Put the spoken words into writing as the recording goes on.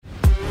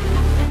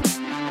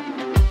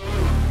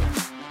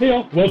Hey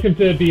all, welcome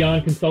to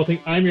Beyond Consulting.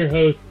 I'm your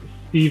host,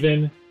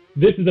 Steven.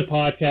 This is a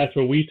podcast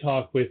where we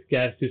talk with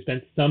guests who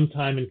spent some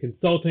time in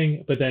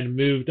consulting, but then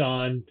moved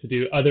on to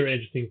do other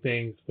interesting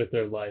things with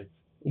their life.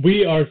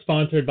 We are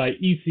sponsored by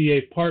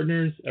ECA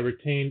Partners, a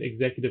retained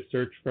executive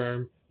search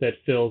firm that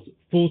fills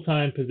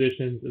full-time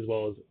positions as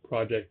well as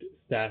project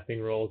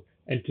staffing roles.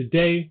 And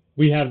today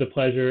we have the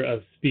pleasure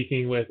of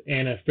speaking with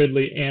Anna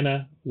Fridley.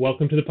 Anna,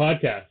 welcome to the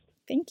podcast.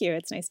 Thank you.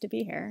 It's nice to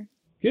be here.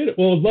 Good.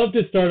 Well, I'd love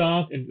to start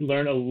off and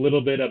learn a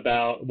little bit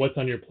about what's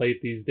on your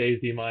plate these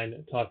days. Do you mind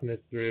talking us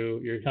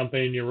through your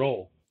company and your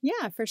role?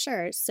 Yeah, for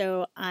sure.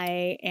 So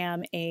I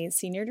am a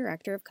senior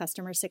director of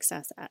customer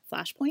success at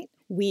Flashpoint.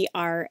 We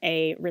are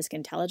a risk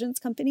intelligence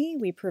company.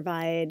 We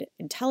provide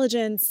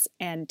intelligence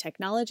and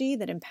technology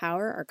that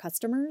empower our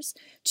customers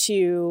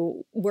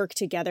to work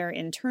together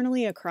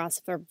internally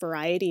across a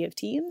variety of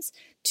teams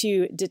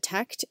to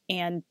detect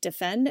and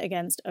defend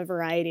against a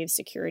variety of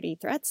security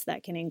threats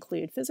that can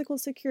include physical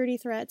security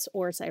threats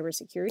or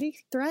cybersecurity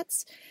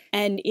threats.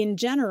 And in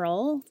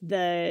general,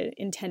 the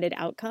intended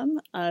outcome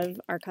of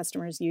our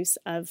customers' use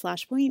of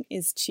Flashpoint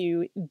is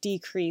to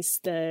decrease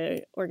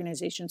the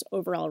organization's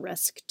overall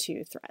risk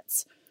to threats.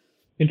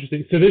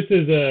 Interesting. So this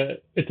is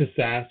it's a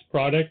SaaS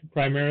product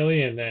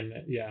primarily, and then,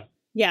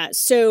 Yeah,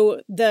 so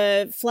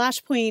the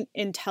Flashpoint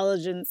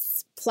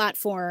intelligence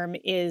platform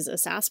is a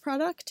SaaS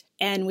product,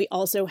 and we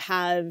also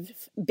have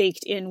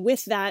baked in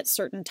with that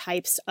certain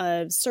types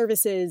of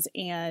services.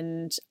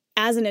 And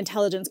as an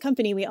intelligence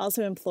company, we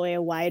also employ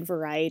a wide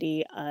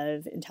variety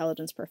of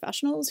intelligence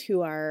professionals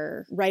who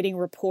are writing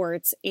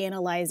reports,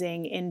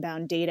 analyzing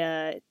inbound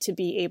data to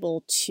be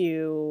able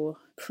to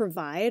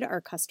provide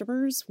our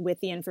customers with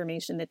the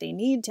information that they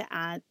need to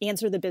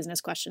answer the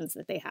business questions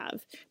that they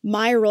have.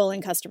 My role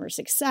in customer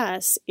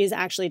success is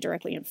actually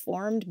directly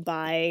informed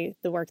by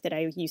the work that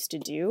I used to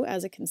do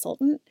as a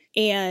consultant.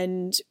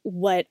 And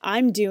what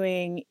I'm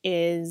doing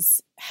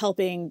is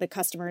helping the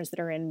customers that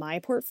are in my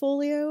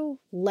portfolio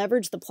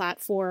leverage the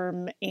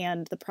platform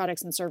and the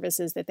products and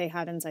services that they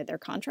have inside their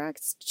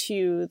contracts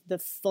to the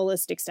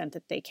fullest extent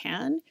that they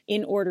can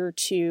in order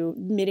to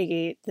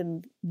mitigate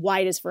the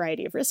widest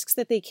variety of risks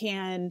that they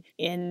can,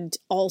 and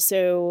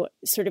also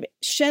sort of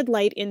shed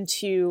light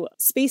into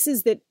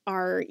spaces that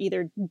are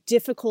either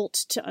difficult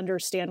to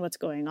understand what's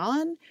going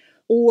on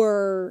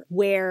or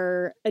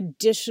where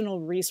additional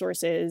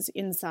resources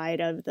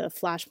inside of the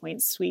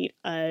Flashpoint suite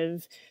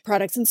of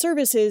products and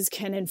services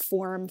can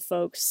inform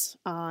folks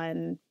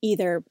on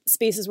either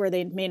spaces where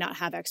they may not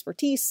have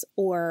expertise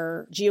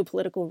or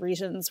geopolitical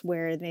regions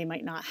where they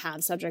might not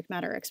have subject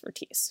matter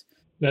expertise.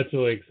 That's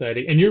really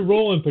exciting. And your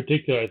role in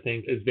particular, I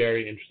think, is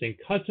very interesting.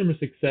 Customer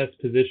success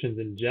positions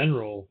in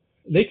general,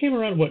 they came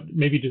around,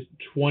 maybe just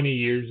 20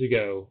 years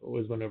ago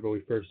was whenever we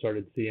first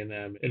started seeing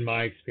them, in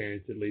my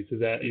experience at least.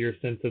 Is that your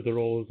sense of the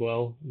role as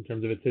well in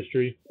terms of its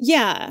history?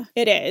 Yeah,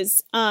 it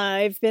is.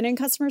 I've been in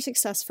customer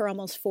success for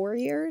almost 4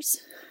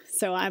 years,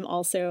 so I'm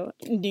also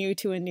new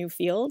to a new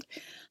field.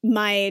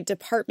 My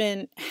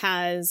department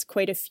has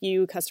quite a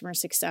few customer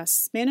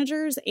success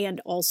managers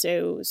and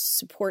also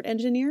support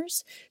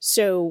engineers.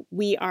 So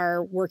we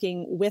are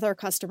working with our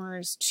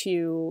customers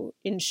to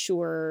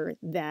ensure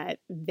that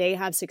they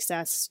have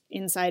success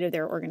inside of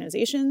their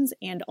organizations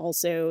and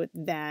also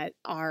that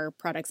our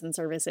products and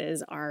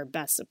services are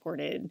best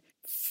supported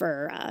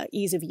for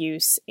ease of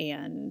use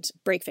and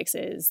break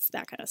fixes,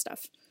 that kind of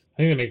stuff.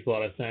 I think that makes a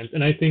lot of sense.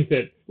 And I think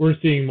that we're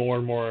seeing more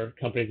and more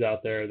companies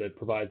out there that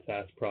provide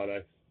SaaS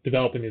products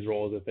developing these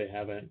roles if they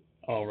haven't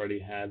already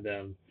had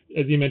them.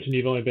 As you mentioned,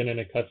 you've only been in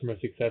a customer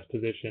success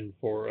position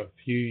for a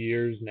few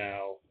years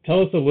now.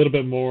 Tell us a little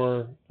bit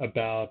more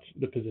about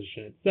the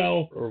position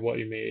itself or what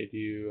made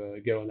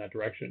you go in that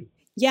direction.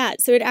 Yeah,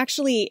 so it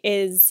actually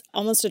is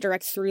almost a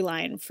direct through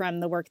line from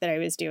the work that I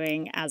was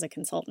doing as a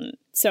consultant.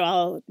 So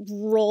I'll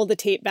roll the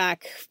tape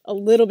back a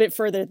little bit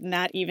further than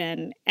that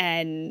even,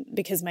 and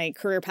because my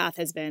career path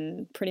has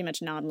been pretty much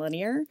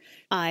nonlinear,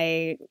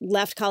 I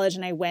left college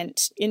and I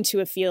went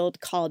into a field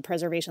called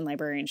preservation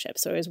librarianship.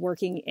 So I was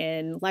working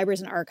in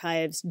libraries and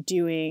archives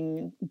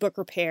doing book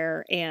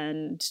repair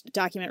and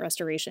document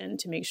restoration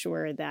to make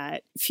sure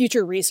that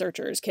future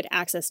researchers could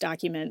access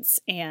documents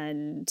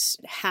and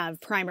have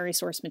primary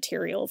source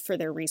material for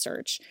their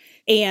research.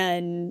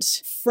 And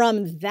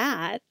from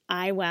that,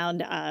 I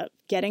wound up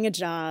getting a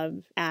job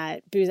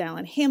at Booz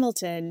Allen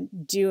Hamilton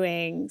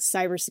doing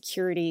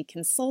cybersecurity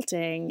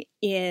consulting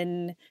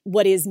in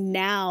what is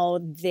now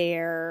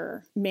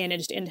their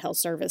managed intel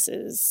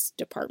services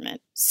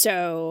department.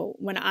 So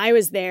when I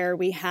was there,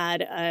 we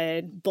had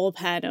a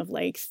bullpen of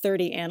like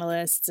 30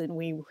 analysts, and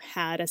we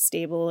had a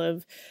stable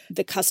of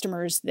the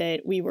customers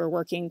that we were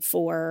working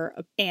for.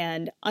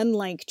 And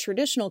unlike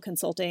traditional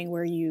consulting,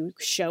 where you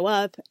show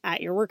up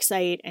at your work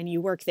site and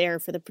you work there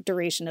for the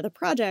duration of the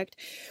project,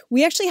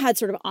 we actually had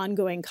sort of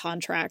ongoing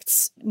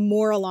contracts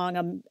more along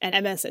an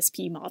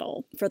MSSP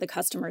model for the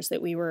customers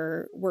that we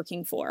were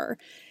working for.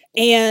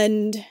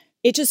 And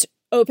it just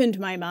opened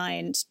my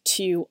mind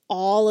to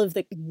all of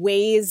the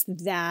ways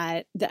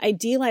that the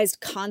idealized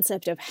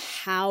concept of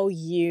how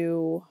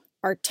you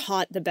are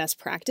taught the best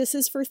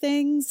practices for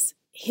things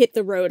hit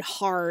the road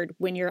hard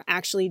when you're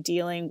actually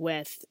dealing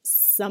with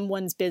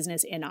someone's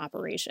business in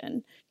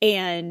operation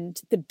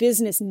and the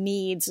business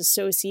needs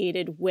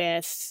associated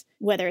with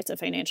whether it's a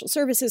financial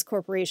services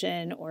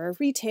corporation or a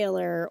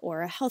retailer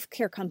or a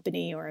healthcare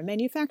company or a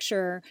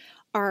manufacturer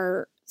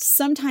are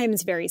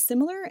sometimes very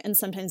similar and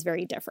sometimes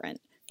very different.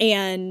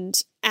 And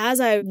as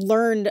I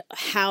learned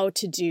how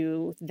to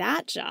do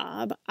that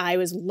job, I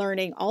was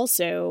learning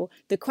also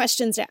the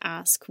questions to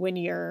ask when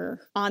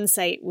you're on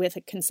site with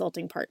a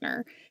consulting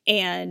partner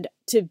and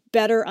to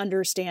better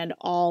understand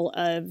all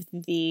of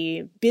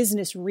the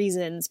business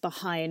reasons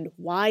behind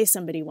why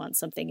somebody wants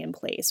something in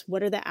place.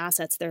 What are the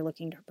assets they're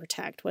looking to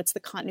protect? What's the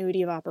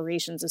continuity of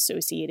operations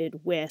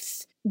associated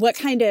with what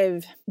kind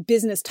of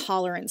business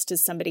tolerance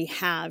does somebody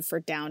have for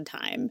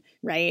downtime,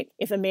 right?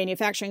 If a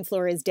manufacturing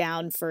floor is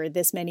down for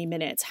this many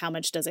minutes, how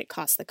much does it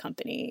cost the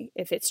company?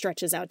 If it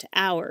stretches out to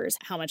hours,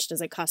 how much does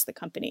it cost the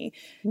company?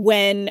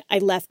 When I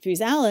left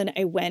Booz Allen,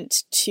 I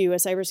went to a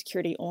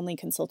cybersecurity only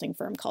consulting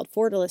firm called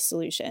Fortalice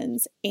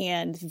Solutions.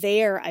 And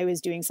there I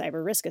was doing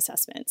cyber risk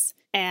assessments.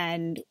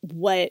 And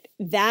what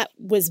that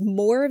was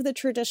more of the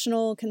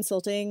traditional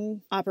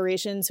consulting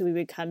operations. So we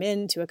would come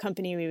into a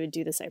company, we would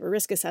do the cyber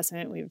risk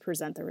assessment, we would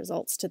present the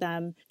results to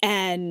them.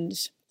 And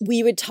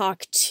we would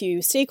talk to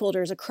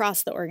stakeholders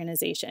across the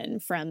organization,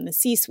 from the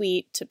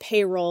C-suite to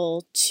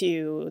payroll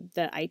to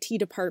the IT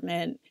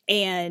department.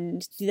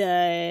 And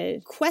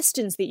the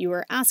questions that you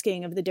were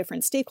asking of the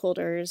different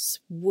stakeholders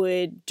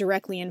would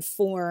directly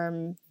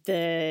inform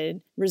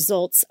the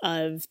results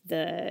of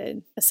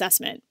the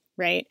assessment,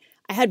 right?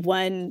 I had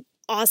one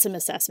awesome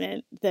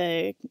assessment.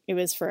 It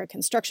was for a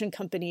construction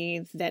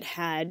company that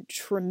had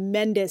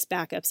tremendous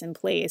backups in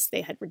place.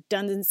 They had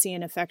redundancy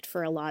in effect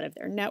for a lot of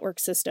their network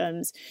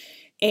systems.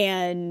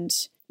 And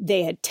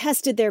they had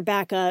tested their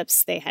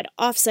backups. They had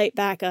offsite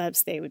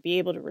backups. They would be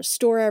able to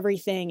restore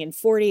everything in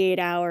 48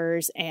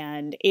 hours.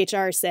 And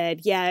HR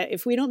said, yeah,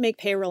 if we don't make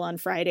payroll on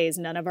Fridays,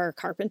 none of our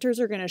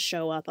carpenters are going to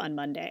show up on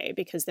Monday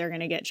because they're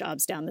going to get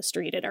jobs down the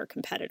street at our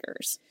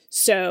competitors.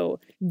 So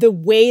the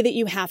way that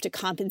you have to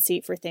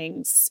compensate for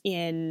things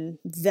in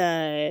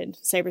the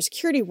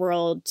cybersecurity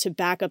world to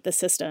back up the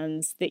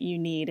systems that you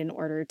need in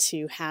order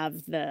to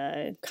have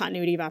the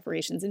continuity of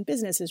operations in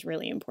business is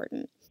really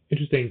important.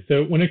 Interesting.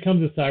 So when it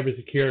comes to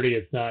cybersecurity,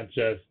 it's not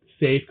just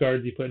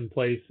safeguards you put in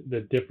place.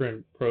 The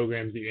different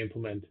programs that you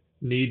implement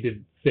need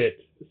to fit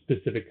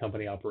specific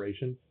company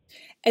operations.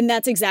 And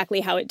that's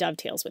exactly how it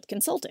dovetails with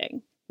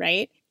consulting,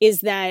 right?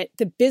 Is that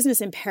the business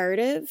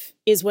imperative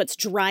is what's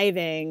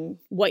driving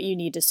what you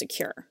need to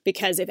secure.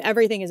 Because if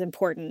everything is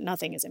important,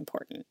 nothing is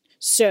important.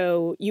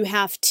 So you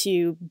have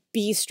to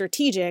be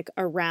strategic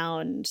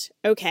around,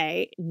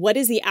 okay, what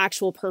is the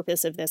actual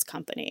purpose of this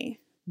company?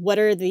 What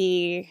are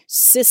the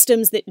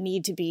systems that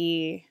need to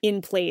be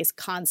in place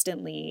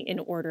constantly in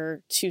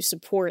order to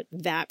support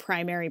that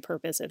primary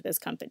purpose of this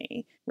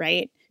company,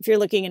 right? If you're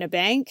looking at a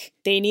bank,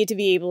 they need to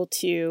be able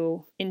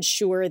to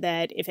ensure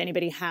that if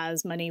anybody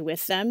has money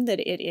with them, that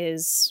it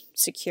is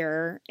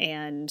secure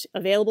and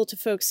available to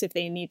folks if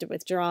they need to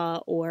withdraw,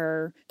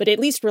 but at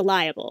least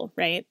reliable,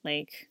 right?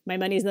 Like, my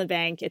money's in the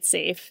bank, it's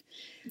safe.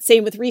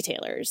 Same with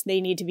retailers. They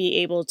need to be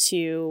able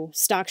to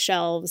stock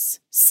shelves,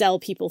 sell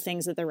people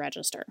things at the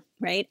register,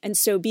 right? And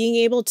so being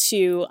able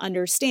to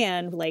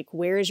understand, like,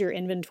 where is your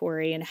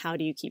inventory and how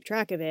do you keep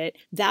track of it,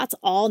 that's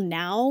all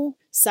now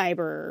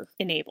cyber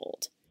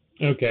enabled.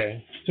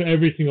 Okay. So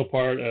every single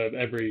part of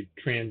every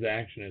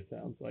transaction, it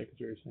sounds like, is what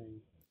you're saying.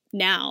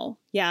 Now,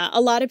 yeah,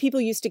 a lot of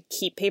people used to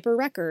keep paper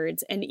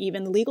records, and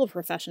even the legal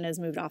profession has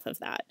moved off of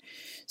that.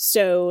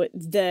 So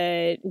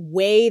the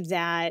way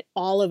that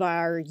all of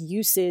our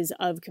uses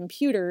of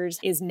computers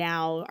is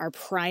now our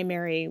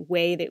primary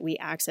way that we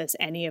access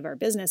any of our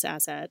business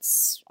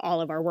assets, all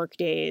of our work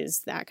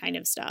days, that kind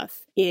of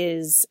stuff,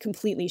 is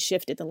completely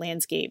shifted the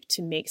landscape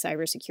to make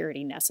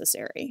cybersecurity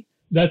necessary.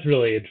 That's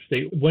really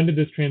interesting. When did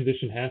this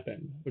transition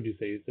happen? Would you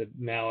say? You said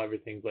now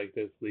everything's like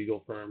this.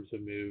 Legal firms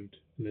have moved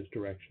in this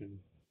direction.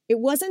 It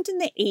wasn't in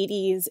the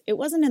 80s. It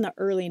wasn't in the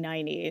early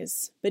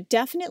 90s, but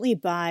definitely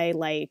by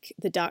like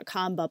the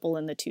dot-com bubble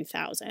in the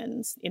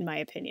 2000s, in my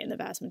opinion, the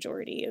vast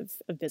majority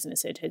of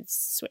businesses had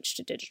switched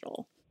to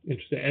digital.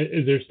 Interesting.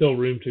 Is there still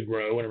room to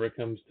grow whenever it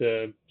comes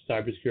to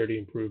cybersecurity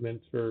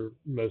improvements for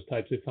most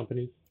types of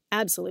companies?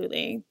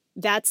 Absolutely.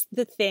 That's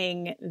the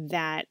thing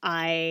that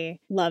I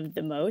love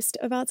the most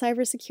about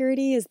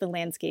cybersecurity is the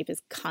landscape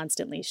is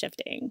constantly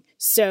shifting.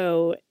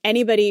 So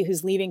anybody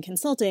who's leaving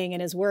consulting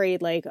and is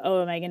worried like,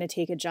 oh, am I going to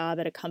take a job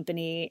at a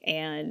company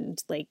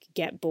and like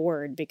get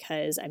bored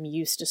because I'm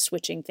used to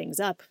switching things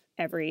up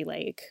every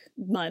like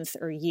month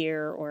or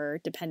year, or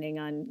depending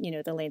on,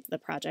 the length of the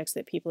projects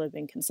that people have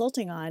been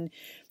consulting on.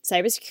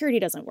 Cybersecurity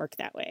doesn't work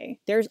that way.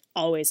 There's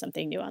always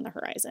something new on the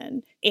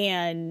horizon.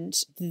 And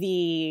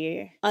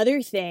the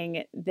other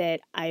thing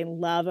that I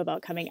love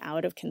about coming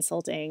out of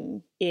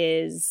consulting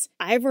is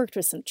I've worked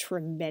with some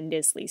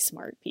tremendously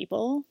smart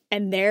people,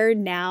 and they're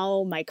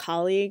now my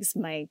colleagues,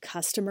 my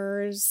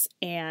customers,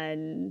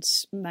 and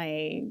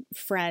my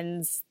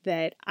friends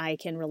that I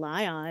can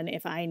rely on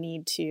if I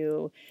need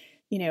to,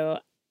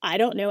 I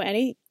don't know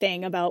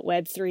anything about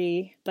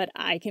Web3, but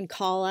I can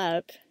call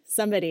up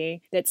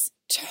somebody that's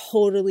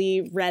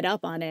totally read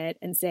up on it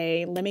and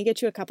say, let me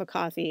get you a cup of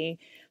coffee.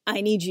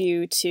 I need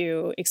you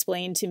to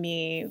explain to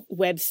me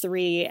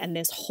Web3 and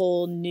this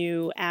whole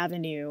new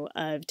avenue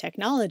of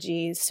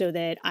technology so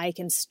that I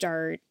can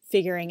start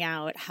figuring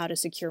out how to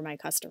secure my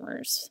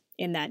customers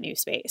in that new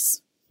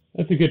space.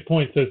 That's a good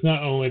point. So it's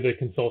not only the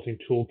consulting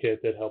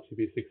toolkit that helps you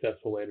be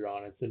successful later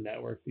on, it's the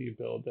network that you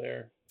build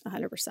there.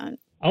 100%.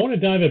 I want to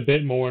dive a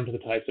bit more into the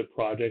types of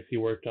projects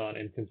you worked on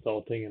in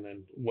consulting and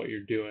then what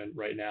you're doing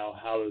right now,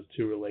 how those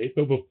two relate.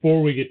 But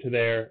before we get to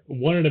there, I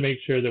wanted to make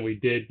sure that we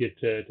did get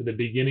to the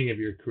beginning of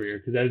your career,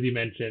 because as you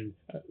mentioned,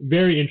 a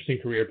very interesting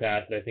career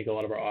path that I think a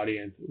lot of our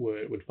audience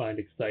would find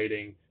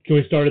exciting. Can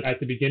we start at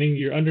the beginning?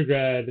 Your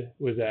undergrad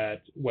was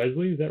at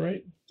Wellesley, is that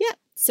right? Yeah.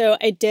 So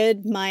I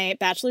did my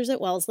bachelor's at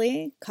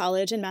Wellesley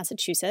College in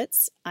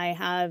Massachusetts. I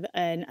have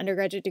an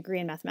undergraduate degree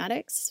in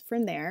mathematics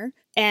from there.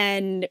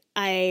 And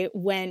I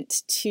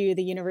went to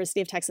the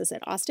University of Texas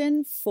at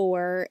Austin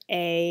for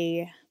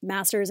a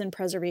master's in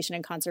preservation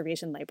and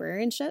conservation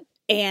librarianship,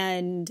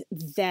 and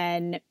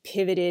then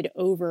pivoted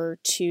over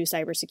to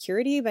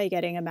cybersecurity by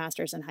getting a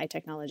master's in high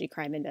technology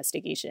crime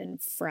investigation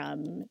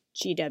from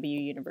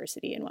GW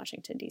University in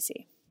Washington,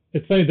 D.C.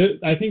 It's funny that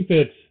I think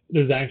that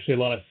there's actually a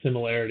lot of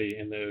similarity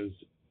in those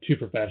two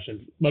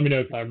professions. Let me know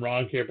if I'm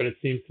wrong here, but it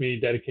seems to me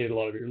you dedicated a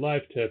lot of your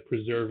life to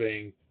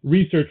preserving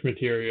research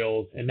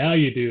materials, and now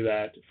you do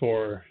that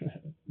for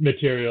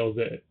materials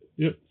that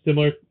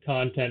similar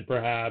content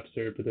perhaps,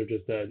 but they're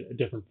just a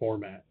different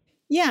format.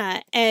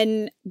 Yeah,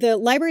 and the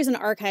libraries and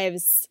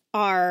archives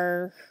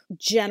are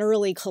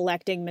generally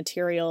collecting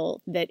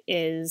material that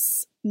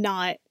is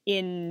not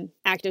in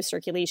active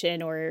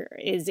circulation or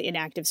is in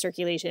active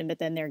circulation, but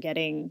then they're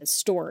getting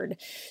stored.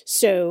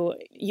 So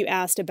you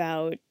asked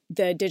about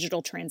the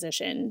digital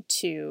transition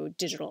to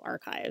digital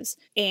archives,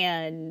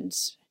 and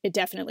it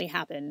definitely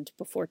happened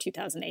before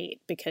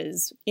 2008,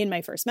 because in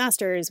my first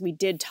master's, we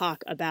did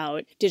talk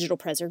about digital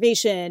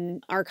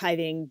preservation,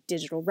 archiving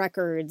digital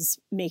records,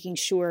 making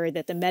sure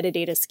that the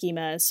metadata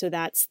schema, so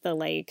that's the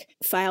like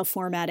file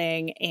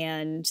formatting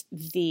and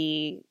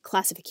the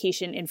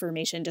classification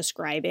information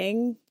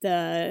describing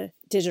the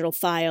digital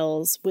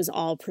files, was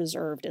all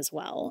preserved as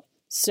well.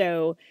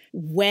 So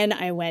when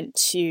I went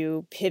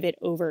to pivot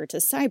over to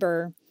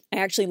cyber, I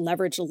actually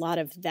leveraged a lot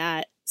of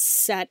that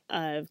set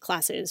of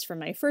classes from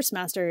my first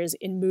master's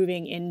in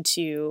moving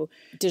into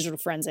digital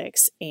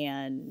forensics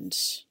and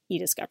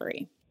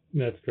e-discovery.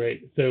 That's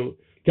great. So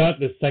got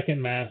the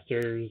second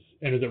master's,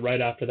 and is it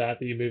right after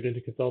that you moved into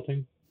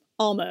consulting?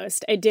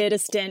 Almost. I did a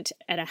stint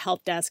at a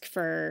help desk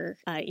for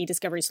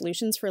e-discovery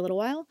solutions for a little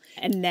while.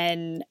 And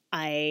then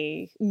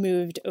I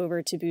moved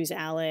over to Booz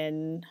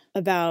Allen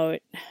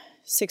about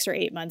 6 or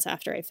 8 months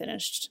after I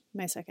finished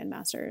my second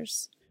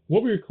master's.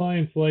 What were your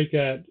clients like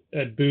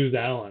at Booz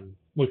Allen?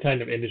 What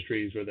kind of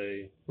industries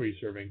were you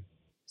serving?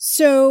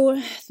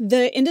 So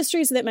the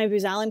industries that my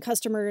Booz Allen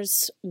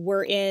customers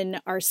were in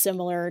are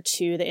similar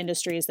to the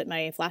industries that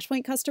my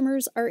Flashpoint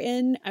customers are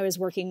in. I was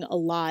working a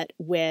lot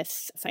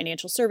with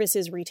financial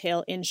services,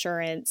 retail,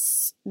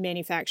 insurance,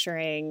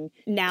 manufacturing.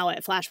 Now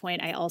at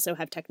Flashpoint, I also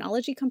have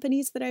technology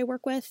companies that I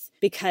work with,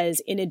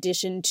 because in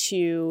addition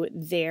to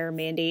their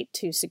mandate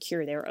to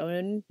secure their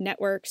own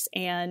networks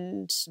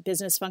and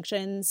business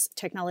functions,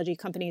 technology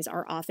companies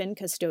are often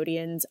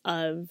custodians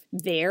of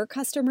their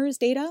customers'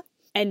 data.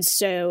 And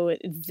so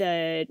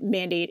the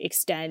mandate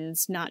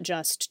extends not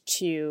just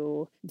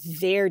to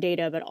their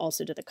data, but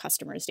also to the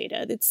customer's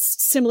data. It's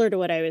similar to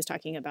what I was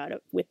talking about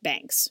with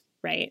banks,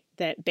 right?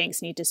 That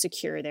banks need to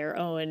secure their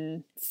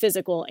own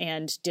physical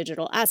and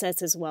digital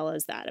assets as well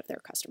as that of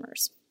their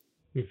customers.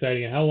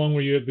 Exciting. And how long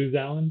were you at Booz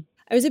Allen?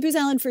 I was at Booz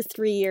Allen for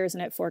 3 years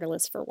and at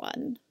Fortalice for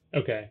 1.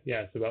 Okay.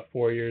 Yeah. So about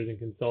 4 years in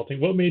consulting.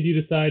 What made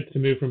you decide to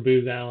move from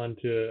Booz Allen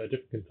to a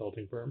different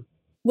consulting firm?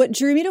 What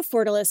drew me to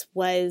Fortalice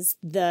was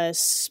the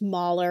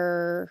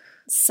smaller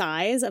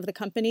size of the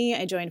company.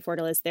 I joined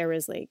Fortalice. There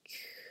was like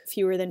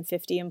fewer than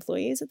 50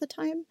 employees at the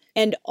time.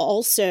 And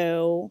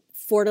also,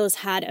 Fortalice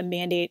had a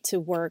mandate to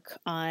work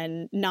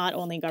on not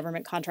only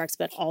government contracts,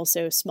 but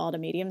also small to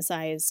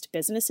medium-sized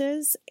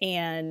businesses.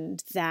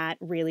 And that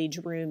really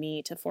drew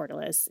me to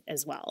Fortalice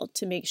as well,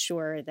 to make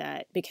sure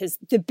that, because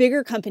the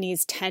bigger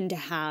companies tend to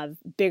have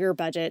bigger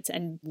budgets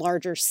and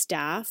larger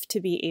staff to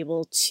be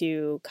able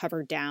to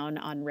cover down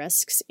on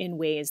risks in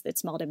ways that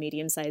small to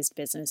medium-sized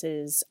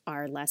businesses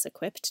are less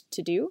equipped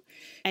to do.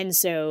 And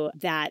so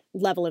that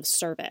level of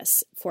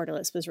service,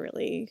 Fortalice was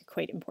really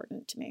quite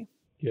important to me.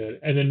 Good.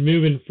 And then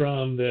moving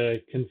from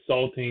the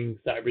consulting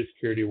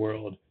cybersecurity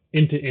world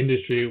into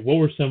industry, what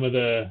were some of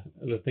the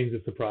things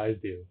that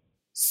surprised you?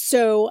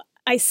 So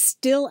I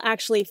still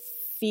actually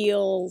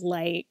feel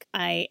like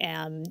I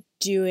am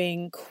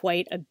doing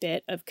quite a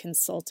bit of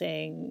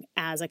consulting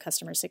as a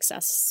customer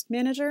success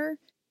manager.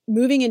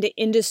 Moving into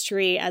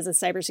industry as a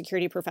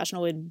cybersecurity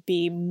professional would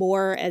be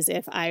more as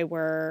if I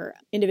were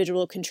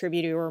individual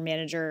contributor or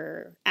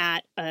manager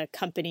at a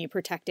company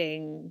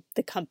protecting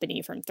the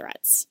company from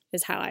threats,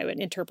 is how I would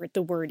interpret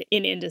the word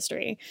in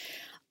industry.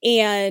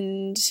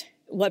 And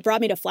what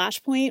brought me to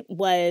Flashpoint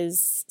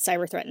was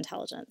cyber threat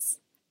intelligence.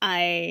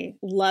 I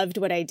loved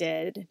what I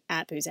did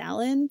at Booz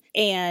Allen,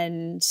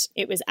 and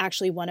it was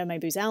actually one of my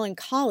Booz Allen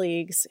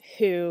colleagues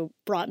who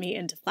brought me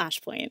into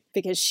Flashpoint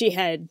because she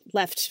had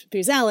left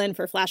Booz Allen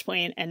for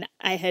Flashpoint, and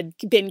I had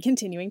been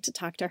continuing to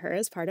talk to her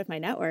as part of my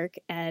network.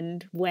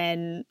 And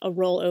when a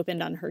role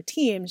opened on her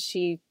team,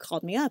 she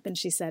called me up and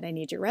she said, "I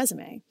need your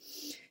resume."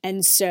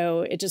 And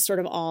so it just sort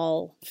of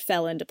all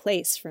fell into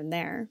place from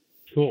there.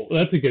 Cool.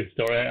 Well, that's a good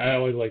story. I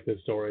always like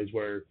those stories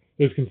where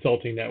those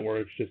consulting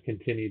networks just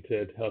continue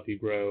to help you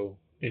grow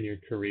in your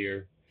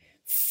career.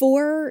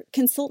 For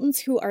consultants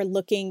who are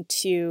looking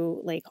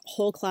to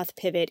whole cloth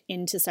pivot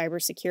into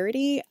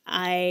cybersecurity,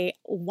 I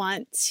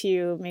want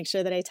to make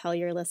sure that I tell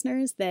your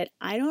listeners that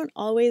I don't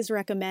always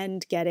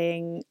recommend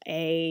getting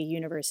a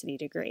university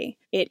degree.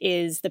 It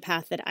is the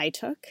path that I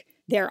took.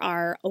 There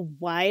are a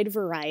wide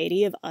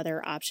variety of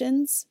other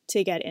options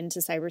to get into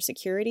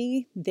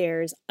cybersecurity.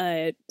 There's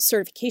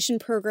certification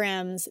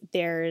programs.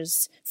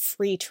 There's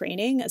free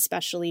training,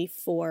 especially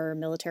for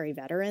military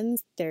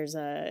veterans. There's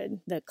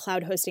the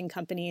cloud hosting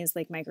companies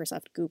like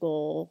Microsoft,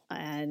 Google,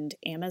 and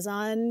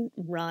Amazon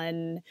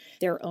run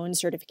their own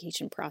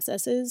certification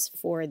processes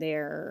for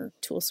their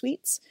tool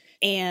suites.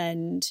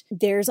 And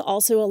there's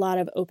also a lot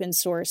of open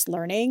source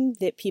learning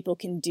that people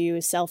can do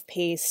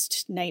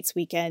self-paced nights,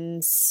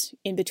 weekends,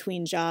 in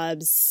between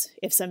jobs,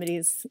 if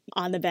somebody's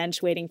on the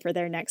bench waiting for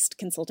their next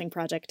consulting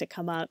project to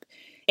come up.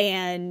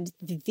 And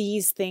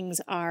these things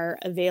are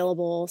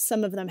available.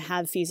 Some of them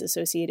have fees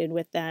associated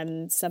with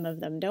them. Some of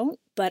them don't.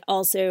 But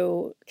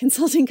also,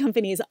 consulting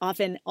companies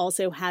often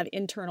also have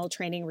internal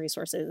training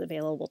resources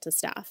available to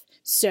staff.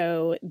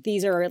 So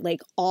these are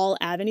all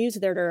avenues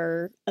that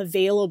are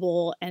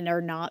available and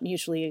are not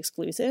mutually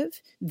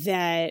exclusive,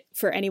 that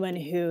for anyone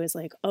who is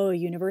oh, a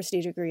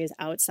university degree is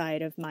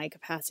outside of my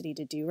capacity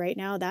to do right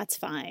now, that's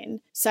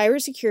fine.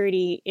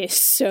 Cybersecurity is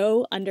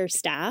so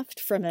understaffed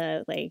from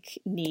a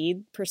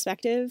need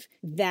perspective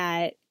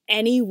that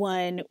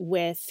anyone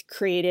with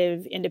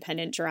creative,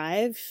 independent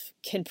drive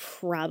can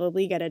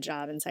probably get a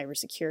job in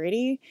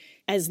cybersecurity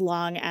as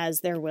long as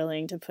they're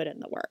willing to put in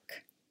the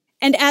work.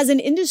 And as an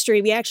industry,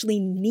 we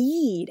actually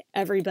need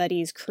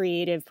everybody's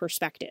creative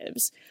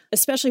perspectives,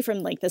 especially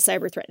from the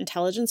cyber threat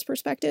intelligence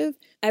perspective.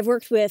 I've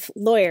worked with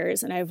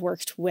lawyers and I've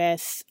worked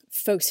with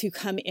folks who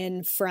come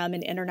in from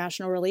an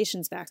international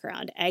relations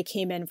background. I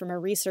came in from a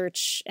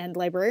research and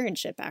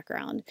librarianship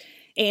background.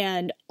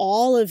 And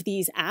all of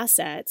these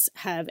assets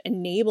have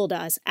enabled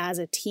us as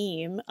a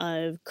team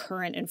of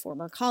current and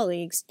former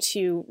colleagues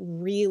to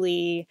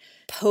really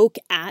poke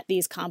at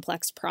these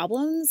complex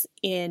problems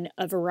in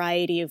a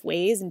variety of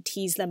ways and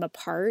tease them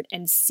apart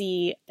and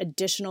see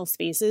additional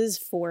spaces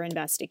for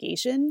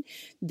investigation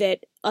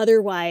that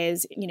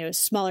otherwise,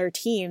 smaller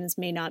teams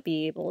may not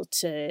be able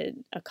to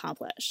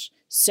accomplish.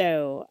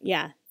 So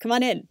yeah, come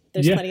on in.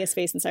 There's plenty of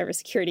space in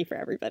cybersecurity for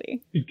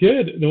everybody.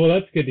 Good. Well,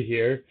 that's good to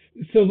hear.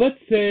 So let's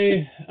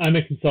say I'm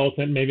a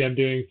consultant. Maybe I'm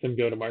doing some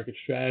go-to-market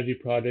strategy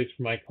projects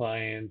for my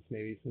clients,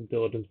 maybe some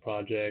diligence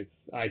projects,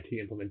 IT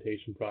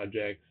implementation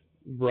projects,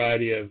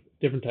 variety of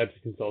different types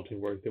of consulting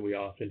work that we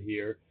often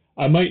hear.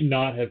 I might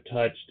not have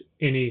touched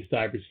any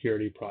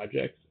cybersecurity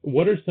projects.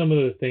 What are some of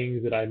the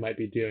things that I might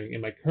be doing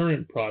in my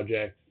current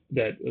projects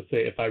that, let's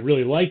say, if I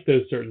really like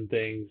those certain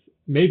things,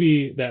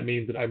 maybe that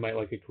means that I might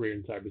like a career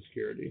in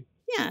cybersecurity?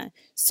 Yeah.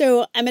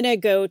 So I'm going to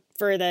go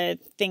for the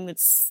thing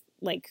that's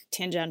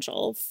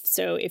tangential.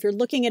 So if you're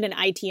looking at an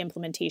IT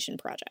implementation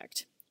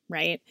project,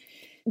 right,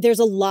 there's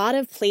a lot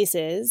of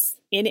places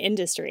in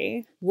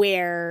industry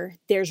where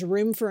there's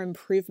room for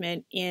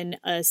improvement in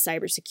a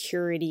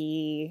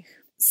cybersecurity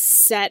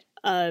set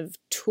of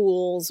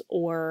tools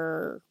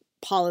or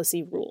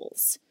policy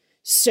rules.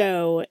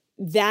 So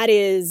that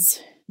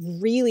is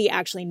really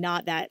actually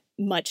not that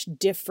much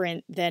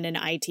different than an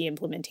IT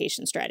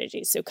implementation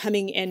strategy. So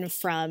coming in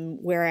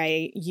from where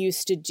I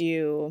used to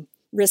do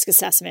risk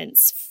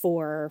assessments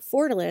for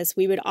Fortalice,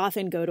 we would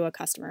often go to a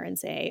customer and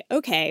say,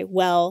 okay,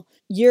 well,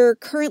 you're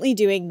currently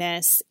doing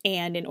this,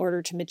 and in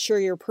order to mature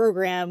your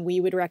program, we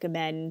would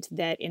recommend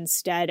that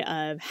instead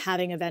of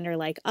having a vendor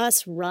like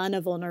us run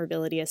a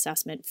vulnerability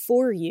assessment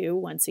for you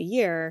once a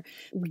year,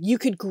 you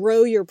could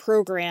grow your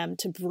program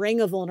to bring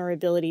a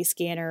vulnerability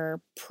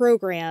scanner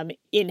program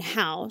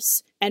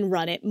in-house and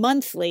run it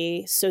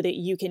monthly so that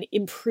you can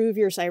improve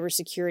your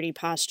cybersecurity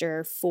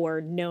posture for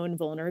known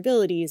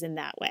vulnerabilities in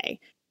that way.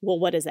 Well,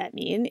 what does that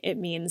mean? It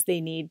means they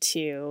need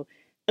to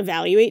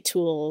evaluate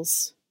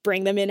tools,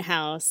 bring them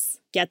in-house,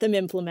 get them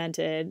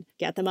implemented,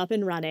 get them up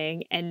and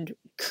running, and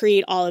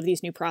create all of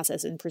these new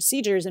processes and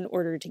procedures in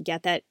order to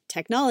get that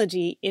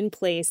technology in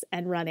place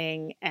and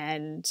running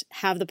and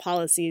have the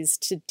policies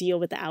to deal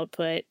with the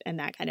output and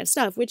that kind of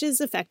stuff, which is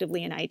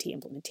effectively an IT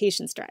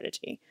implementation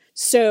strategy.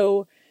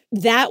 So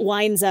that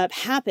winds up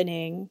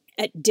happening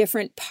at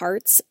different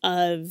parts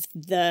of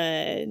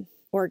the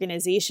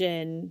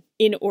organization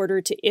in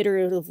order to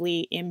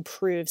iteratively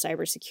improve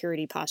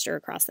cybersecurity posture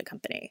across the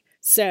company.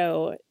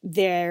 So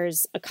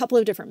there's a couple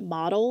of different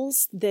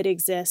models that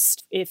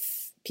exist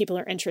if people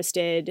are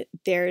interested.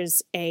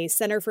 There's a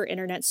Center for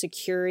Internet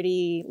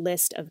Security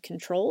list of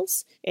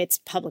controls. It's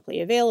publicly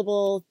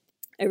available.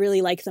 I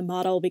really like the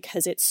model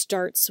because it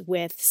starts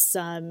with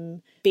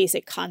some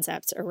basic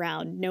concepts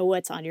around know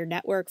what's on your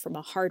network from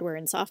a hardware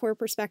and software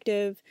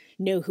perspective,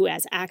 know who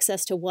has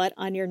access to what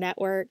on your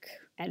network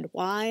and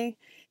why,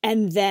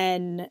 and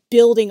then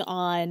building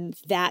on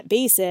that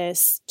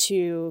basis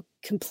to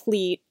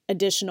complete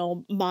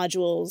additional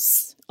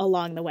modules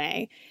along the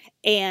way.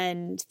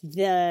 And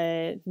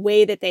the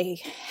way that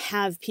they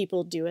have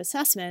people do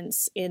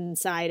assessments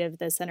inside of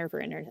the Center for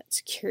Internet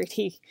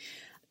Security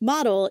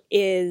model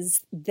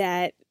is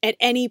that at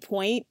any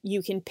point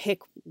you can pick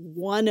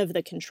one of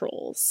the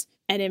controls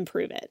and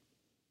improve it.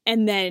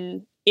 And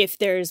then if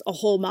there's a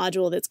whole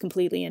module that's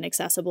completely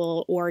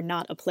inaccessible or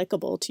not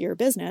applicable to your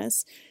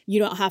business, you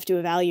don't have to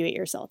evaluate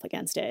yourself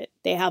against it.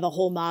 They have a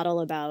whole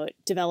model about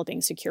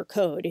developing secure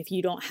code. If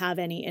you don't have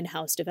any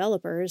in-house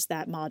developers,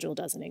 that module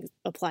doesn't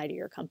apply to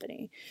your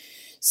company.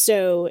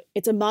 So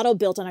it's a model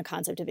built on a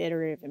concept of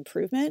iterative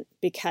improvement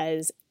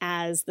because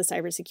as the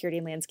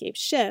cybersecurity landscape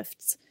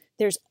shifts,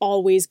 there's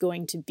always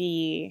going to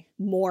be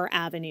more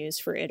avenues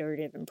for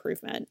iterative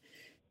improvement.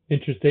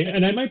 Interesting.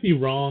 And I might be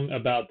wrong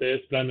about this,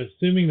 but I'm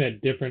assuming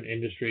that different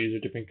industries or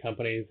different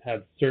companies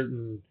have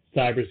certain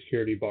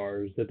cybersecurity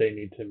bars that they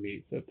need to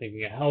meet. So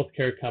thinking a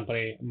healthcare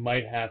company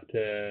might have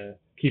to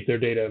keep their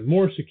data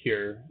more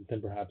secure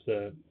than perhaps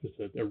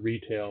just a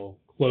retail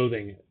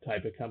clothing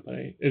type of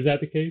company. Is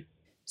that the case?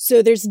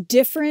 So there's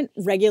different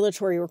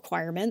regulatory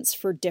requirements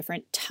for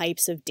different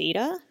types of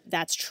data.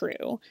 That's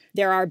true.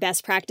 There are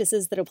best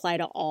practices that apply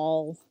to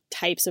all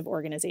types of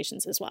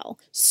organizations as well.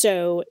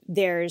 So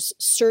there's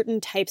certain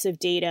types of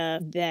data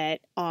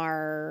that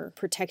are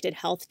protected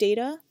health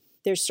data.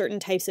 There's certain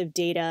types of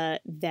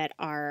data that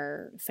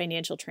are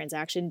financial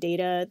transaction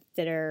data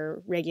that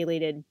are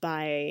regulated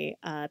by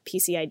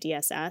PCI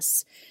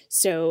DSS.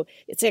 So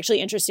it's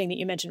actually interesting that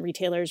you mentioned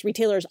retailers.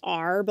 Retailers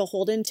are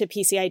beholden to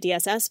PCI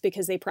DSS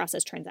because they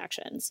process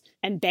transactions,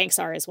 and banks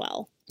are as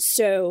well.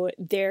 So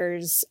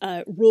there's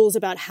rules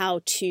about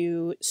how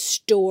to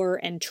store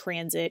and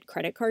transit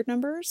credit card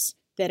numbers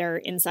that are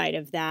inside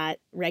of that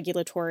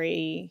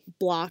regulatory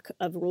block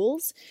of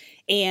rules.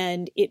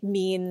 And it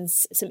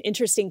means some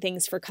interesting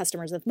things for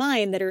customers of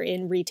mine that are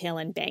in retail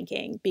and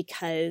banking,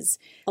 because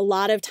a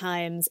lot of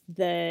times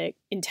the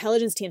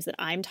intelligence teams that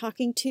I'm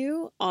talking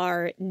to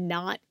are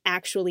not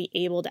actually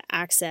able to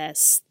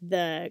access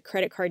the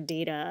credit card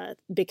data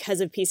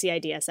because of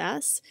PCI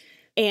DSS.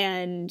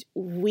 And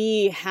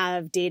we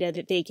have data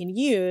that they can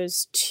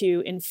use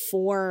to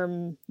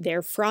inform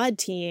their fraud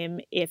team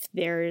if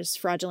there's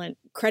fraudulent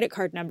credit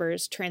card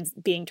numbers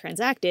being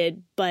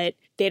transacted, but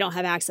they don't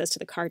have access to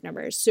the card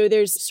numbers. So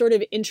there's sort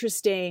of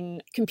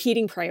interesting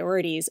competing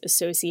priorities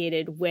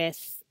associated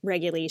with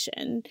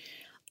regulation.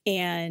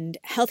 And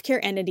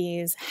healthcare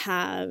entities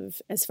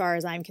have, as far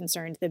as I'm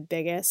concerned, the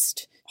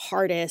biggest,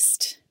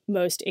 hardest,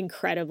 most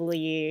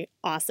incredibly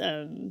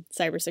awesome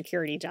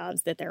cybersecurity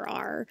jobs that there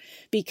are,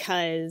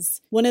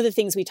 because one of the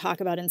things we talk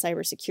about in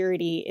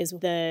cybersecurity is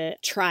the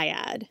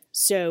triad.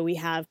 So we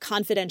have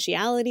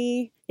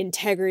confidentiality,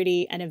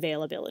 integrity, and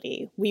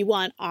availability. We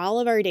want all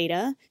of our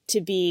data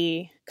to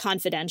be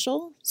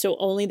confidential, so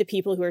only the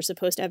people who are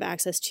supposed to have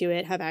access to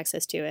it have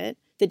access to it.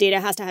 The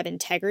data has to have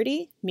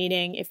integrity,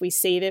 meaning if we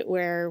save it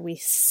where we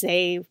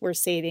say we're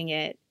saving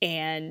it,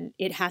 and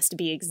it has to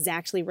be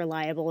exactly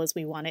reliable as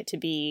we want it to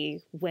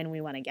be when we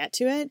want to get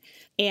to it.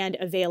 And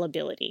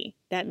availability.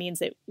 That means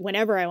that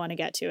whenever I want to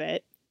get to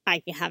it, I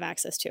can have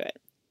access to it.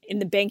 In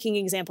the banking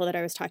example that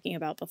I was talking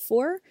about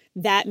before,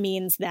 that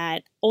means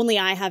that only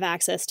I have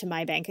access to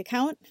my bank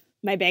account.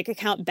 My bank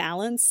account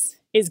balance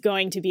is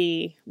going to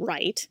be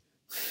right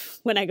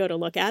when I go to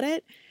look at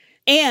it.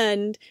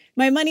 And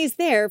my money's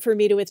there for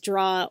me to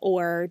withdraw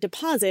or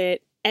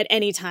deposit at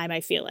any time I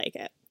feel like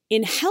it.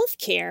 In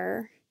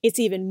healthcare, it's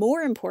even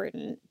more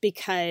important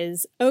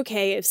because,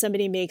 okay, if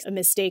somebody makes a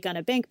mistake on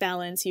a bank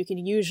balance, you can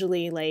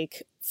usually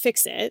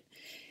fix it.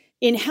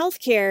 In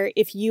healthcare,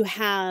 if you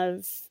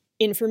have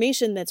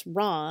information that's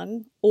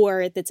wrong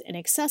or that's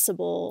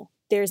inaccessible,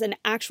 there's an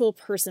actual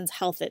person's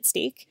health at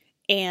stake,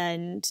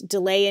 and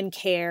delay in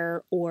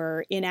care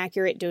or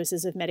inaccurate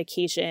doses of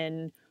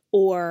medication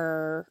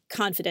or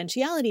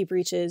confidentiality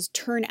breaches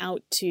turn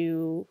out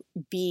to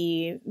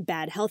be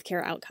bad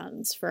healthcare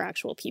outcomes for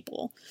actual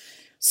people.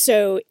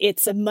 So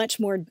it's a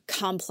much more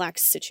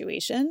complex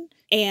situation.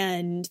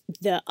 And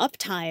the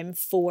uptime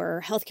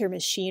for healthcare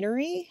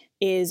machinery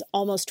is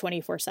almost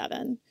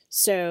 24/7.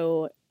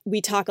 So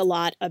we talk a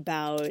lot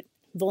about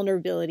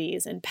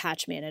vulnerabilities and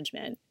patch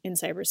management in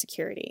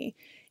cybersecurity.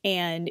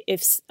 And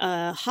if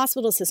a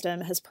hospital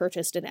system has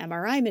purchased an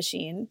MRI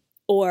machine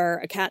or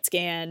a CAT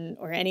scan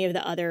or any of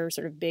the other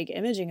sort of big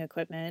imaging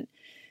equipment,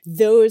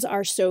 those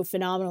are so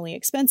phenomenally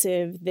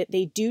expensive that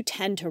they do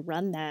tend to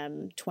run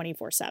them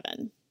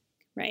 24/7,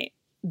 right?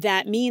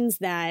 That means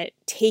that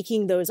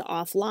taking those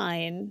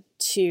offline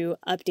to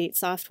update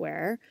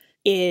software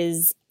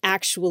is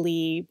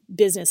actually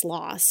business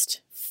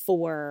lost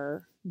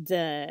for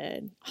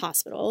the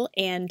hospital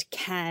and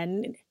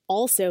can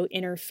also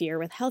interfere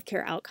with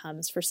healthcare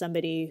outcomes for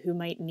somebody who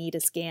might need a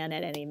scan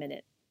at any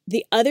minute.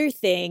 The other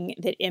thing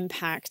that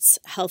impacts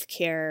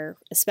healthcare,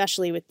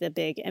 especially with the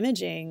big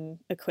imaging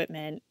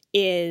equipment,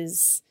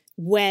 is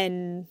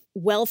when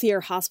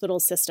wealthier hospital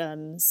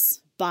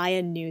systems buy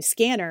a new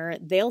scanner,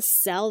 they'll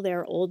sell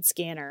their old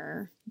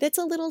scanner that's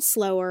a little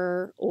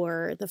slower,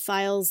 or the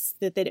files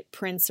that it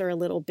prints are a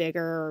little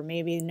bigger, or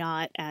maybe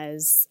not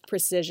as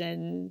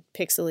precision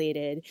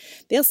pixelated.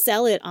 They'll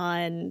sell it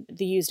on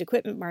the used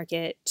equipment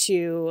market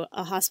to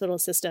a hospital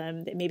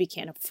system that maybe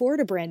can't afford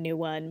a brand new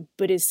one,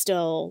 but is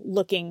still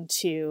looking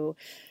to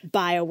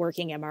buy a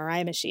working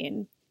MRI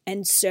machine.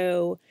 And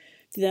so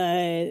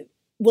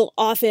we'll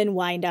often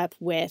wind up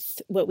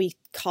with what we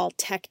call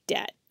tech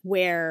debt,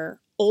 where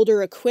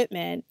older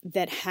equipment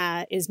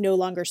that is no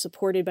longer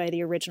supported by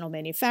the original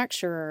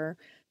manufacturer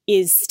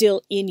is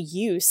still in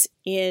use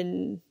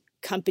in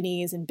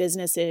companies and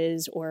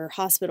businesses or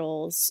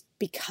hospitals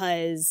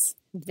because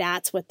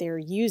that's what they're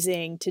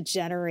using to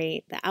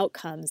generate the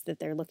outcomes that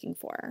they're looking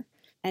for.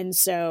 And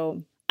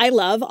so I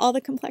love all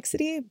the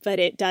complexity, but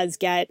it does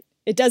get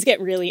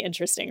really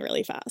interesting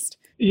really fast.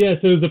 Yeah,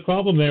 so the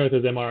problem there with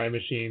those MRI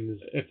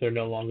machines, if they're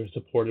no longer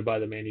supported by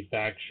the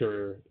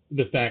manufacturer,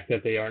 the fact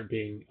that they aren't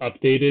being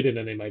updated, and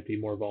then they might be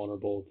more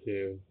vulnerable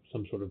to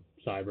some sort of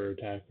cyber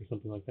attack or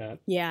something like that.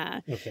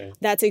 Yeah, okay,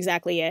 that's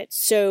exactly it.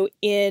 So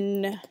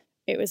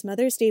it was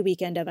Mother's Day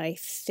weekend of, I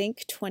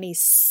think,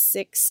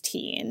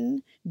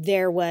 2016,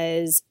 there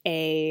was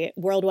a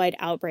worldwide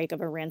outbreak of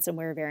a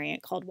ransomware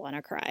variant called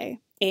WannaCry.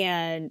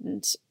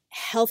 And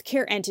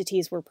healthcare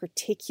entities were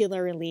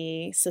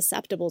particularly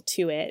susceptible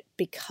to it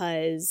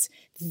because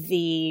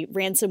the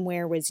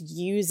ransomware was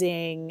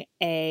using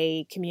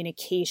a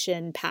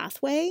communication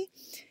pathway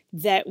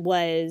that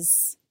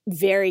was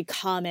very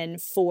common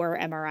for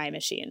MRI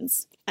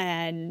machines.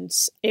 And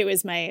it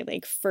was my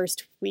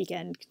first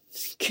weekend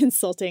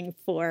consulting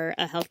for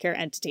a healthcare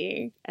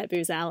entity at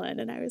Booz Allen.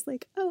 And I was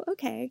like, oh,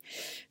 okay,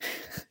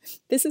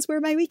 this is where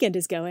my weekend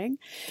is going.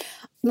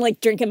 I'm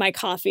drinking my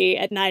coffee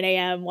at 9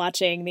 a.m.,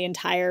 watching the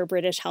entire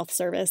British Health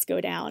Service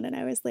go down. And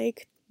I was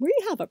like, we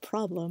have a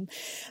problem.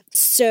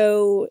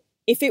 So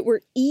if it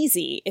were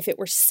easy, if it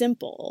were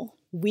simple,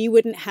 we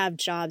wouldn't have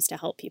jobs to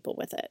help people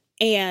with it.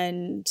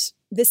 And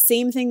the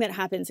same thing that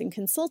happens in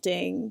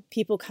consulting,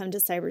 people come to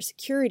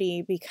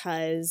cybersecurity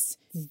because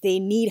they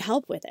need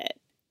help with it.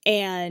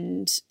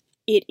 And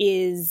it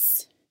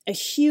is a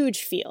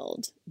huge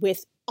field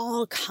with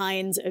all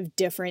kinds of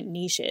different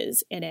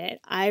niches in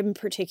it. I'm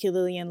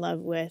particularly in love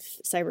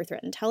with cyber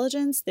threat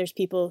intelligence. There's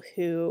people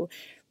who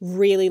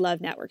really love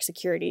network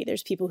security.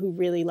 There's people who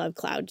really love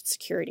cloud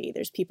security.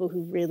 There's people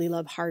who really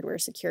love hardware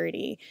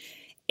security.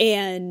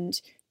 And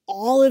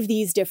all of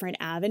these different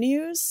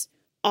avenues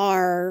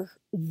are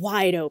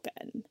wide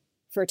open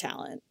for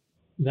talent.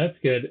 That's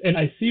good. And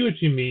I see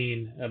what you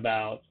mean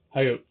about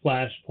how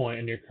Flashpoint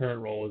in your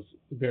current role is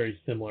very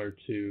similar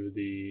to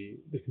the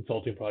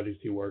consulting projects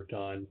you worked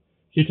on.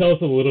 Can you tell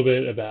us a little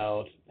bit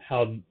about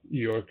how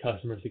your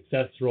customer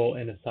success role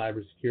in a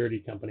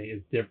cybersecurity company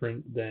is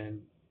different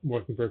than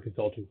working for a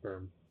consulting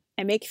firm?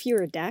 I make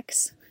fewer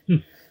decks.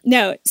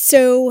 No,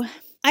 so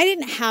I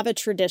didn't have a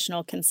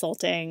traditional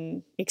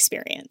consulting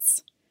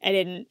experience. I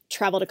didn't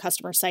travel to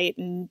customer site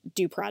and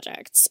do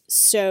projects.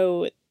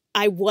 So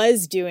I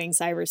was doing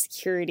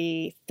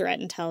cybersecurity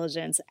threat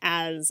intelligence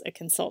as a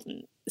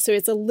consultant. So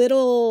it's a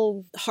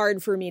little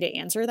hard for me to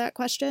answer that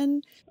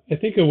question. I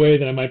think a way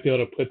that I might be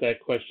able to put that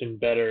question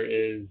better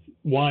is,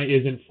 why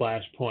isn't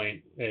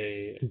Flashpoint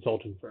a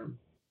consulting firm?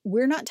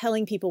 We're not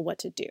telling people what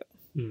to do.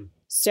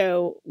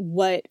 So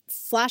what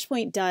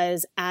Flashpoint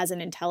does as an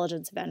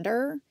intelligence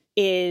vendor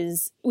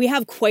is we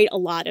have quite a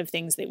lot of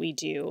things that we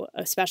do,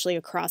 especially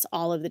across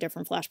all of the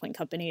different Flashpoint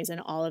companies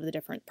and all of the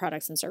different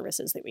products and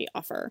services that we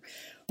offer.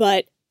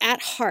 But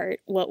at heart,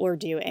 what we're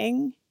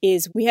doing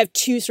is we have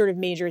two sort of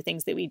major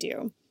things that we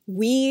do.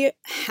 We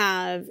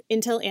have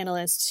intel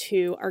analysts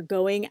who are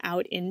going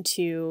out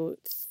into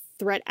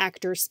threat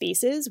actor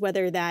spaces,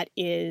 whether that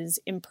is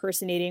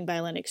impersonating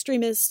violent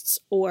extremists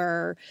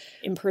or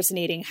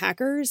impersonating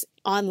hackers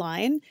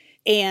online,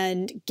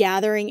 and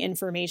gathering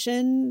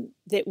information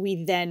that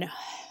we then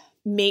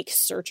make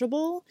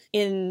searchable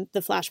in the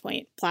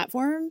Flashpoint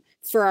platform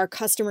for our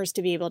customers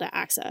to be able to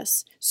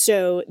access.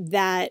 So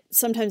that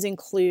sometimes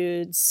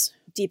includes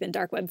deep and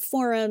dark web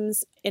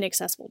forums,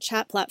 inaccessible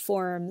chat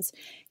platforms.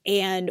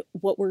 And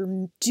what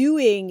we're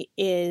doing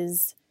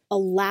is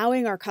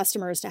allowing our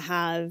customers to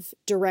have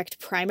direct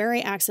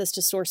primary access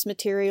to source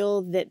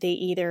material that they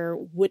either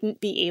wouldn't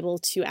be able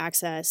to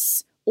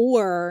access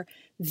or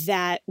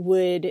that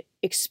would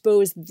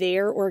expose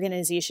their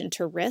organization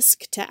to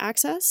risk to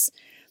access.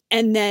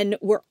 And then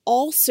we're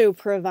also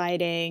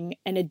providing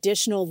an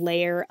additional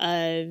layer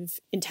of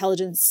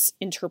intelligence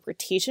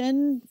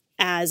interpretation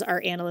as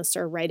our analysts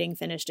are writing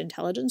finished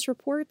intelligence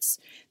reports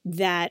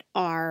that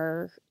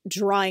are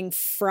drawing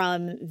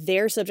from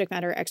their subject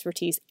matter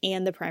expertise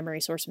and the primary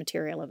source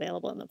material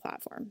available in the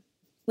platform.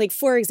 Like,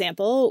 for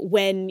example,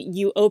 when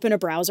you open a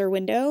browser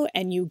window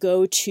and you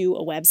go to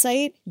a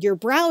website, your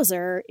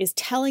browser is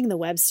telling the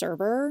web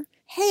server,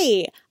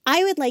 hey,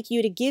 I would like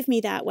you to give me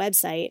that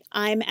website.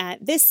 I'm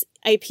at this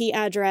IP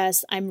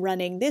address. I'm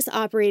running this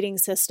operating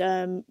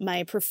system.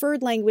 My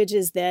preferred language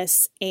is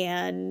this,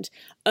 and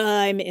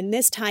I'm in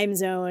this time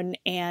zone.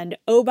 And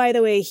oh, by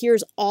the way,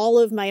 here's all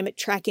of my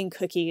tracking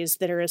cookies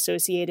that are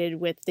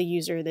associated with the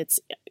user that's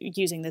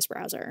using this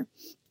browser.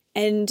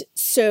 And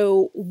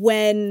so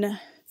when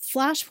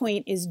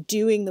Flashpoint is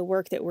doing the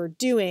work that we're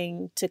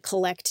doing to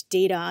collect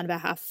data on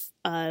behalf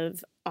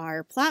of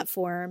our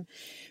platform,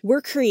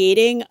 we're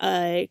creating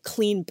a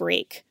clean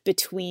break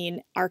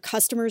between our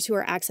customers who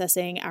are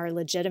accessing our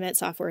legitimate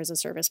software as a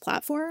service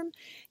platform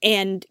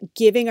and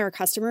giving our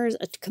customers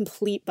a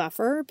complete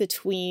buffer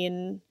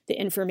between the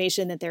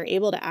information that they're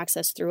able to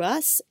access through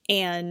us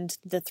and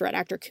the threat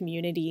actor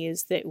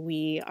communities that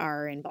we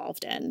are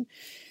involved in.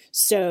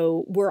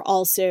 So we're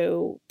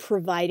also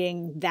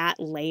providing that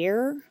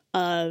layer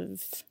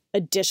of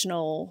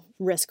additional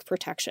risk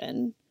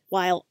protection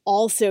while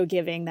also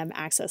giving them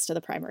access to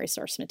the primary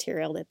source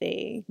material that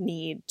they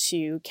need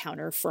to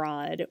counter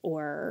fraud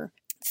or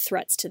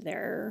threats to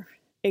their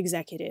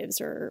executives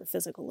or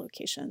physical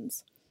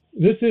locations.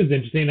 This is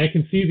interesting. I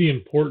can see the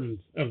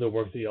importance of the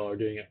work that y'all are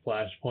doing at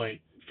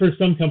Flashpoint. For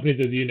some companies,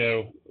 as you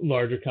know,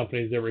 larger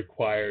companies, they're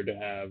required to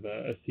have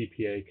a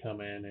CPA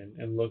come in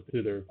and look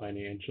through their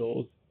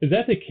financials. Is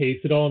that the case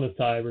at all in the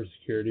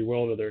cybersecurity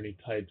world? Are there any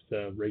types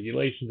of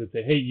regulations that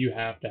say, hey, you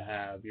have to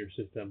have your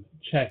system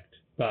checked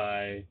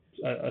by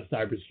a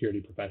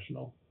cybersecurity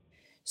professional?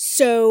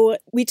 So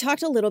we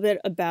talked a little bit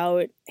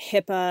about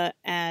HIPAA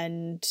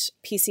and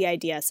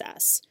PCI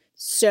DSS.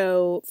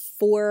 So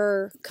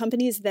for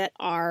companies that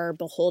are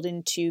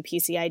beholden to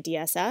PCI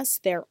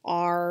DSS, there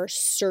are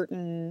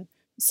certain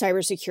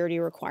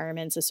cybersecurity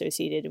requirements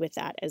associated with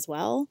that as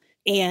well.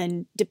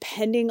 And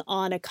depending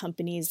on a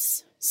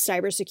company's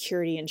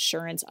cybersecurity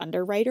insurance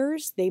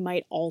underwriters, they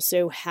might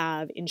also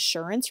have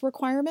insurance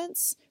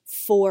requirements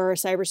for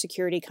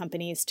cybersecurity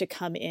companies to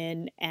come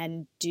in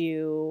and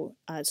do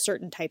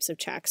certain types of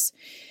checks.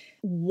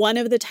 One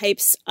of the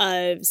types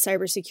of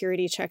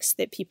cybersecurity checks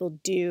that people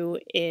do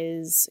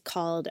is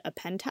called a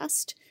pen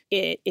test.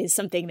 It is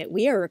something that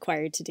we are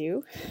required to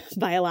do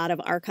by a lot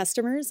of our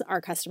customers. Our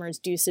customers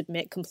do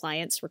submit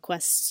compliance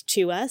requests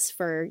to us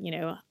for,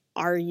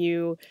 are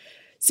you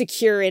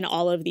secure in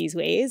all of these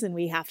ways? And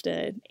we have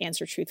to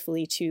answer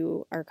truthfully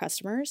to our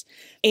customers.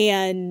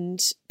 And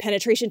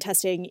penetration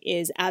testing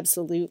is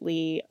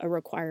absolutely a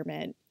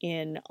requirement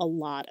in a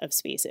lot of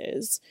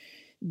spaces.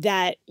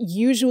 That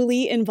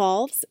usually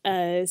involves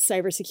a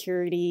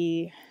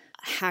cybersecurity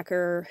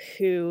hacker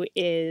who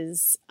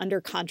is under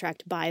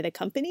contract by the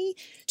company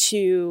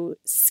to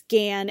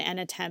scan and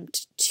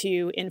attempt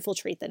to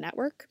infiltrate the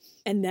network.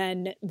 And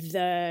then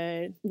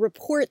the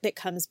report that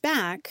comes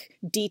back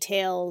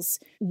details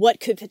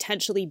what could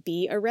potentially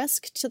be a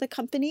risk to the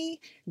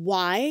company,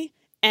 why,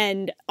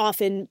 and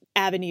often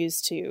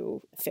avenues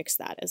to fix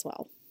that as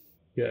well.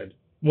 Good.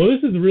 Well,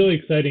 this is a really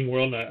exciting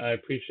world, and I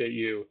appreciate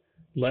you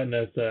letting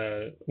us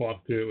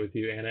walk through it with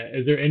you, Anna.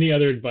 Is there any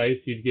other advice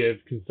you'd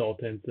give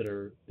consultants that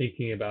are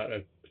thinking about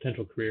a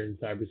potential career in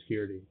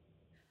cybersecurity?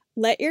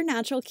 Let your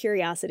natural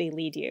curiosity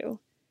lead you.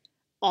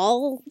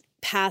 All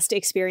past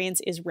experience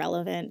is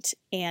relevant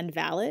and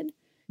valid.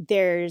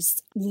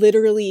 There's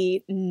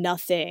literally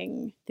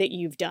nothing that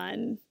you've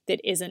done that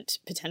isn't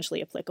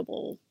potentially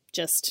applicable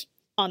just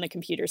on the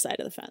computer side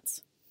of the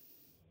fence.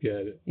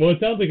 Good. Well, it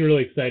sounds like a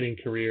really exciting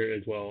career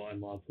as well, and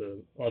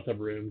lots of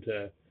room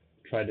to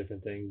try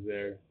different things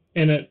there.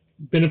 And it's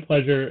been a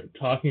pleasure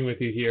talking with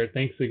you here.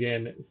 Thanks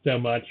again so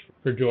much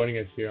for joining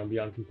us here on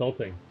Beyond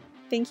Consulting.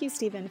 Thank you,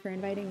 Stephen, for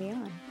inviting me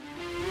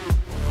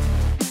on.